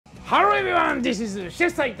Hello everyone, this is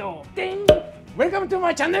Chef Saito. Ding! Welcome to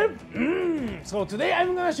my channel. So today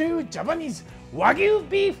I'm gonna show you Japanese Wagyu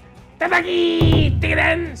beef tataki.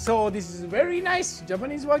 Ding-ding! So this is very nice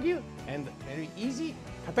Japanese Wagyu and very easy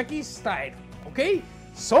tataki style. Okay?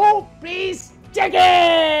 So please check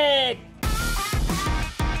it!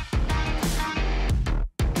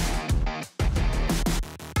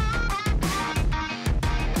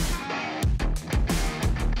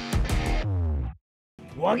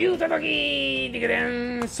 Wagyu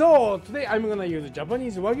tataki! So today I'm gonna use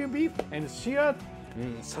Japanese Wagyu beef and seared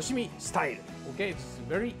sashimi style. Okay, it's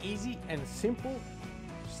very easy and simple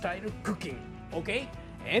style cooking. Okay,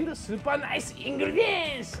 and super nice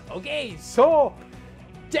ingredients. Okay, so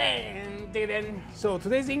so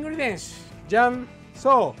today's ingredients, jam.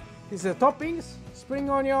 So this is the toppings: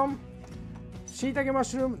 spring onion, Shiitake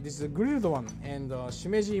mushroom. This is a grilled one, and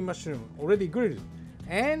Shimeji mushroom already grilled.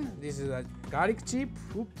 And this is a garlic chip,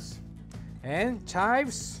 oops, and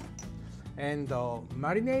chives, and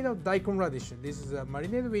marinade of Daikon radish. This is a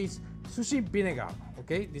marinade with sushi vinegar.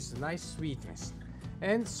 Okay, this is nice sweetness,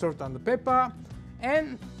 and salt and pepper,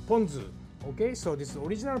 and Ponzu. Okay, so this is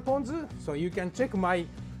original Ponzu. So you can check my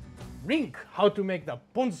link how to make the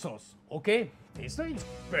Ponzu sauce. Okay, it's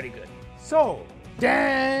very good. So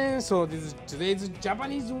so this is today's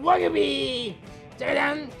Japanese Wagyu beef.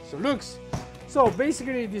 So looks. So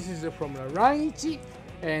basically this is from the Ranichi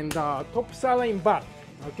and top sirloin butt.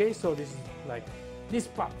 Okay, so this is like this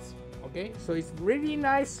part. Okay, so it's really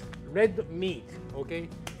nice red meat. Okay,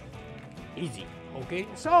 easy. Okay,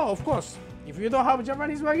 so of course if you don't have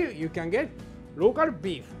Japanese Wagyu, you can get local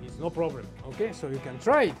beef. It's no problem. Okay, so you can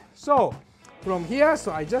try it. So from here,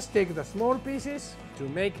 so I just take the small pieces to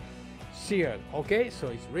make seared. Okay, so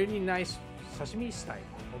it's really nice sashimi style.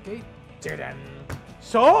 Okay,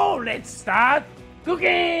 so let's start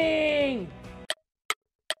cooking!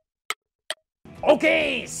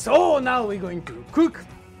 Okay, so now we're going to cook.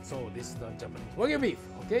 So this is the Japanese Wagyu beef,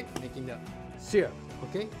 okay? Making the sear,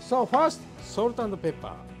 okay? So first, salt and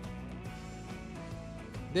pepper.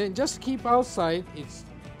 Then just keep outside. It's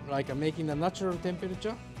like making the natural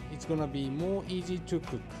temperature. It's gonna be more easy to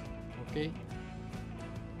cook, okay?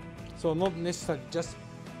 So not necessarily just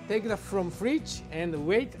take that from fridge and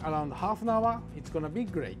wait around half an hour. It's gonna be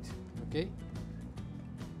great. Okay.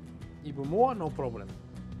 Even more, no problem.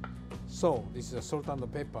 So this is a salt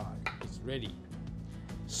and pepper. It's ready.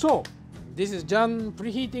 So this is Jan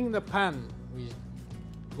preheating the pan.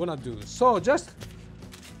 We're gonna do. So just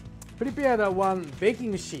prepare the one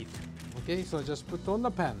baking sheet. Okay. So just put on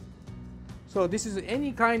the pan. So this is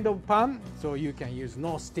any kind of pan. So you can use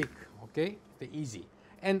no stick. Okay. The easy.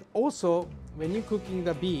 And also, when you're cooking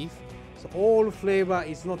the beef, so all flavor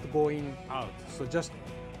is not going out. So just,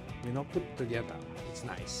 put together. It's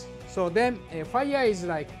nice. So then fire is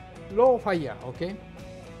like low fire, okay?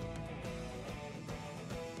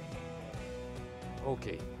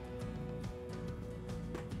 Okay.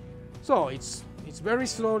 So it's very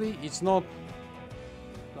slowly. It's not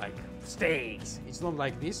like steaks. It's not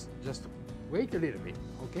like this. Just wait a little bit,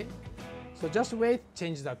 okay? So just wait.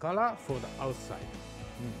 Change the color for the outside.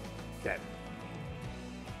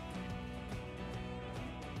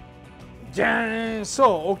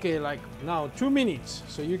 So okay, like now 2 minutes,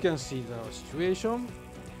 so you can see the situation.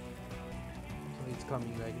 So it's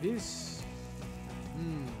coming like this.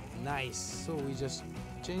 Nice. So we just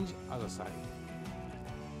change other side.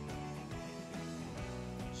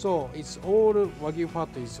 So it's all Wagyu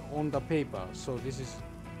part is on the paper. So this is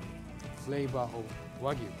flavor of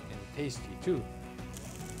Wagyu and tasty too.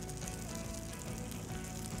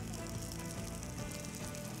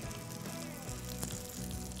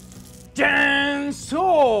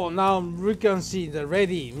 So now we can see the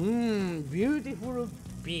ready beautiful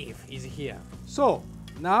beef is here. So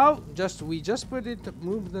now we just put it,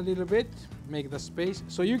 move a little bit, make the space,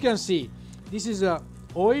 so you can see this is a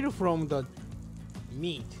oil from the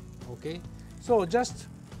meat. Okay, so just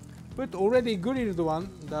put already grilled one,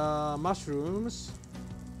 the mushrooms.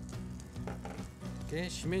 Okay,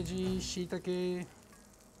 Shimeji, Shiitake,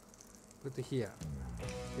 put it here.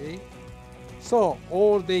 Okay. So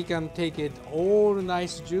all they can take it, all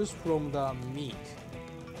nice juice from the meat.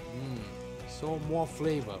 So more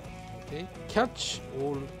flavor. Okay, catch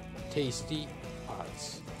all tasty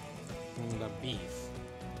parts from the beef.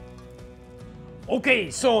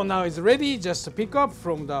 Okay, so now it's ready. Just pick up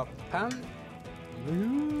from the pan.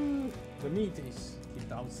 The meat is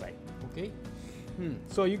outside. Okay,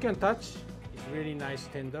 so you can touch. It's really nice,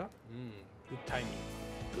 tender. Good timing.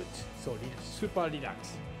 Good. So super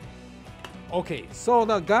relaxed. Okay, so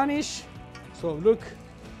the garnish. So look,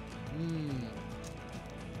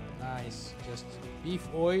 nice. Just beef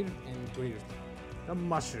oil and grilled the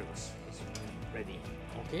mushrooms. It's ready.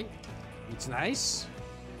 Okay, it's nice.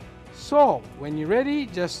 So when you're ready,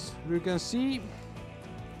 just you can see,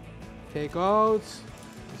 take out.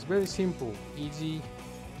 It's very simple, easy.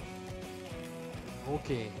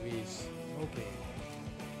 Okay, with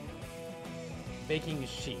baking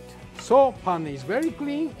sheet. So pan is very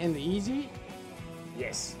clean and easy.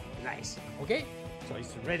 Yes, nice. Okay, so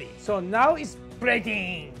it's ready. So now it's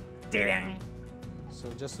plating. So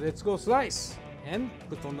just let's go slice and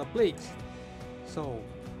put on the plate. So,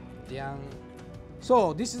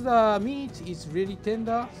 so this is the meat. It's really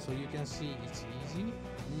tender, so you can see it's easy.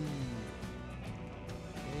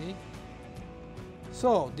 Okay.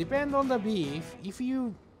 So depend on the beef. If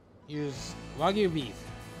you use Wagyu beef,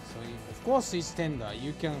 so of course it's tender.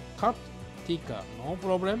 You can cut thicker, no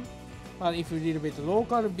problem. But if you a little bit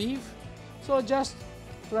local beef, so just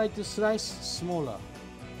try to slice smaller.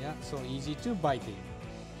 Yeah, so easy to bite it.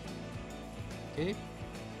 Okay.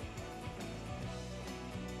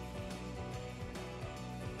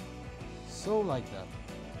 So like that.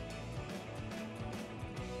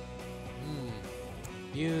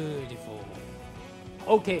 Beautiful.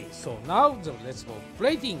 Okay, so now let's go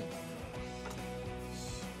plating.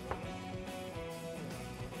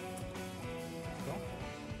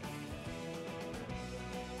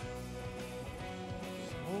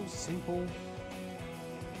 So simple.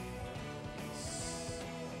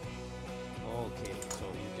 Okay, so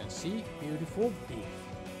you can see beautiful beef.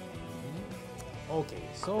 Okay,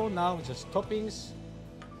 so now just toppings.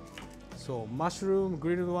 So mushroom,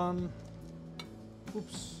 grilled one.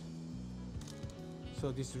 Oops.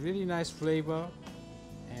 So this really nice flavor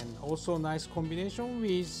and also nice combination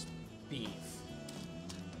with beef.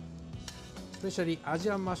 Especially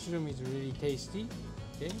Asian mushroom is really tasty.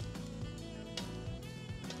 Okay.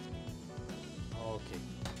 Okay.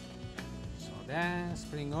 So then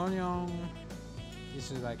spring onion.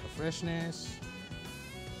 This is like a freshness.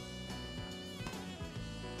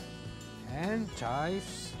 And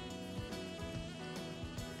chives.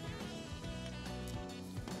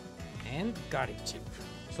 And garlic chip.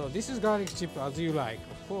 So this is garlic chip as you like,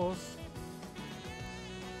 of course.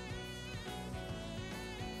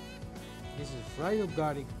 This is fried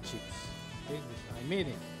garlic chips. Okay, I made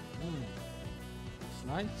it. It's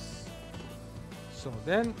nice. So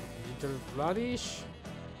then little radish.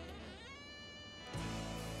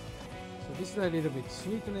 So this is a little bit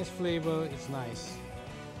sweetness flavor. It's nice.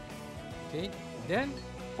 Okay, then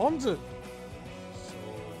Ponzu. So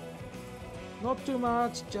not too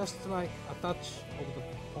much, just like a touch of the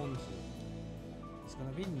Ponzu. It's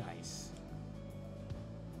gonna be nice.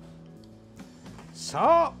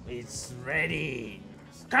 So it's ready.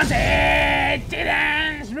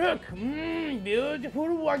 Kase! Look, beautiful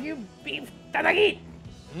Wagyu beef tataki.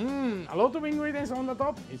 A lot of ingredients on the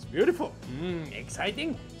top. It's beautiful.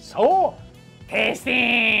 Exciting. So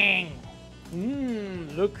tasting.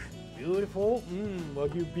 Look. Beautiful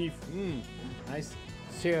Wagyu beef, nice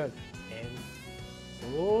shared and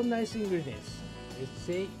so nice ingredients. Let's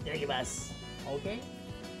say itadakimasu. Okay,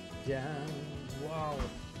 wow.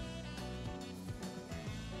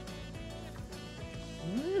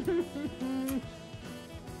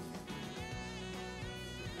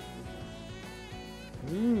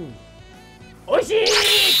 Oishii!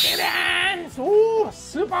 So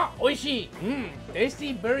super oishii.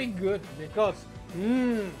 Tasty, very good because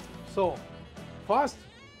so first,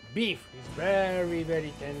 beef is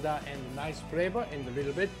very tender and nice flavor and a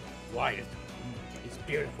little bit wild. It's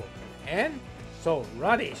beautiful. And so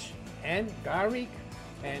radish and garlic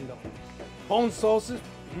and Ponzu sauce.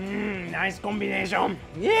 Nice combination.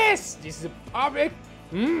 Yes, this is perfect.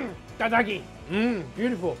 Tataki.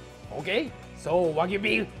 Beautiful. Okay, so Wagyu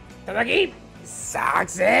beef tataki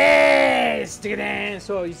success.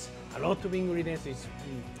 So it's a lot of ingredients. It's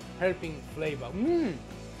helping flavor.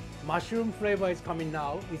 Mushroom flavor is coming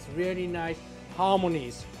now. It's really nice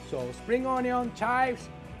harmonies. So spring onion, chives,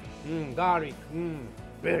 garlic,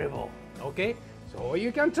 beautiful. Okay, so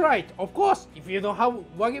you can try it. Of course, if you don't have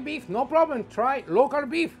Wagyu beef, no problem. Try local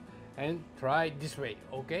beef and try this way.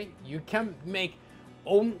 Okay, you can make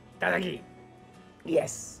own tataki.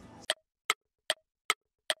 Yes.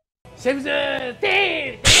 Chef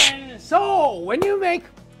Saito. So when you make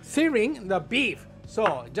searing the beef,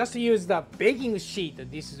 so just use the baking sheet.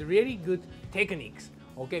 This is really good techniques,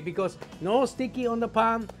 okay? Because no sticky on the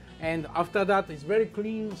pan, and after that it's very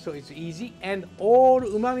clean, so it's easy, and all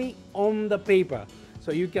umami on the paper.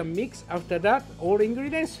 So you can mix after that all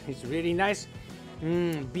ingredients. It's really nice.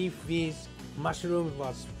 Beef with mushroom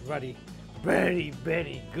was very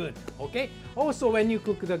good. Okay. Also, when you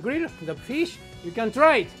cook the grill, the fish, you can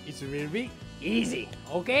try it. It's really easy.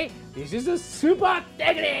 Okay, this is the super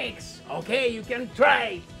techniques. Okay, you can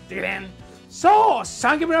try. So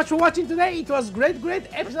thank you very much for watching today. It was great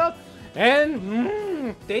episode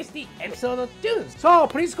and tasty episode too. So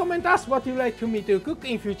please comment us what you like me to cook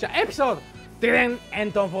in future episode.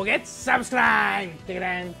 And don't forget subscribe.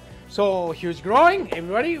 So huge growing,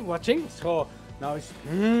 everybody watching. So now it's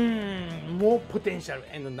more potential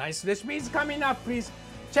and nice recipes coming up. Please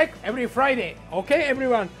check every Friday. Okay,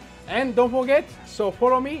 everyone. And don't forget, so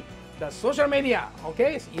follow me the social media.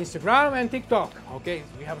 Okay, Instagram and TikTok. Okay,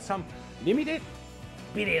 we have some limited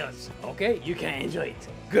videos. Okay, you can enjoy it.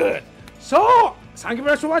 Good. So thank you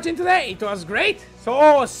very much for watching today. It was great.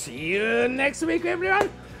 So see you next week, everyone.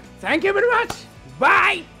 Thank you very much.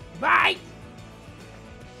 Bye.